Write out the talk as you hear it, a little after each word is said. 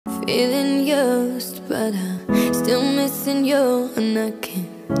feeling used, but I'm still missing you. And I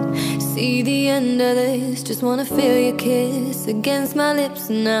can't see the end of this. Just wanna feel your kiss against my lips.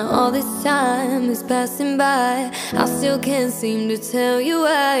 And now all this time is passing by, I still can't seem to tell you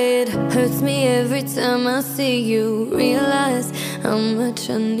why. It hurts me every time I see you, realize how much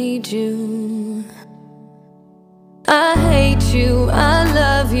I need you. I hate you, I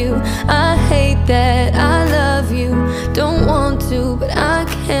love you, I hate that I love you. Don't want to, but I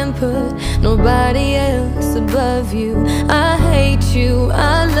can't put nobody else above you. I hate you,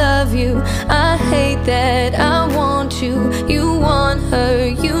 I love you, I hate that I want you. You want her,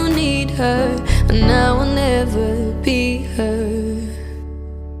 you need her, and I will never be her.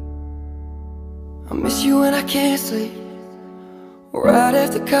 I miss you when I can't sleep, right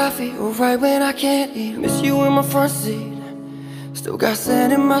after coffee, or right when I can't eat. Miss you in my front seat, still got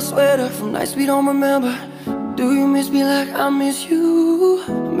sand in my sweater from nights we don't remember. Do you miss me like I miss you?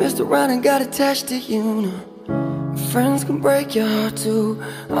 I messed around and got attached to you now. Friends can break your heart too.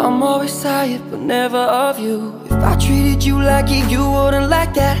 I'm always tired, but never of you. If I treated you like it, you wouldn't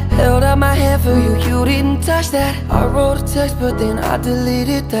like that. Held out my hand for you, you didn't touch that. I wrote a text, but then I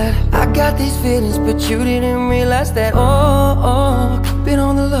deleted that. I got these feelings, but you didn't realize that. Oh, keep it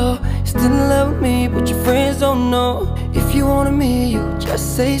on the low. You're still in love with me, but your friends don't know. If you wanted me, you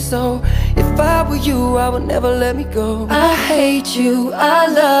just say so. If I were you, I would never let me go. I hate you, I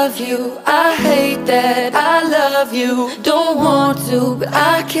love you, I hate that I love you. Don't want to, but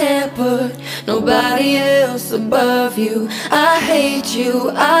I can't put nobody else above you. I hate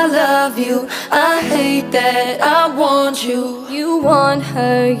you, I love you, I hate that I want you. You want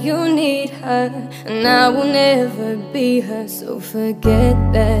her, you need her, and I will never be her. So forget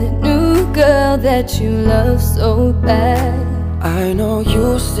that new girl that you love so bad. I know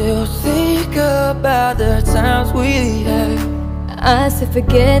you still think about the times we had. I said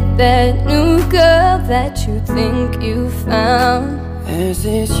forget that new girl that you think you found. And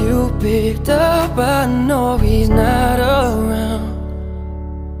since you picked up, I know he's not around.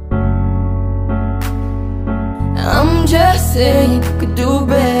 I'm just saying you could do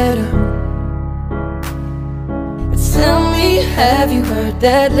better. But tell me, have you heard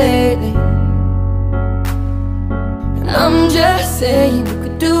that lately? I'm just saying you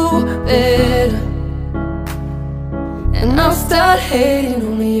could do better. And I'll start hating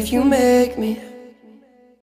only if you make me.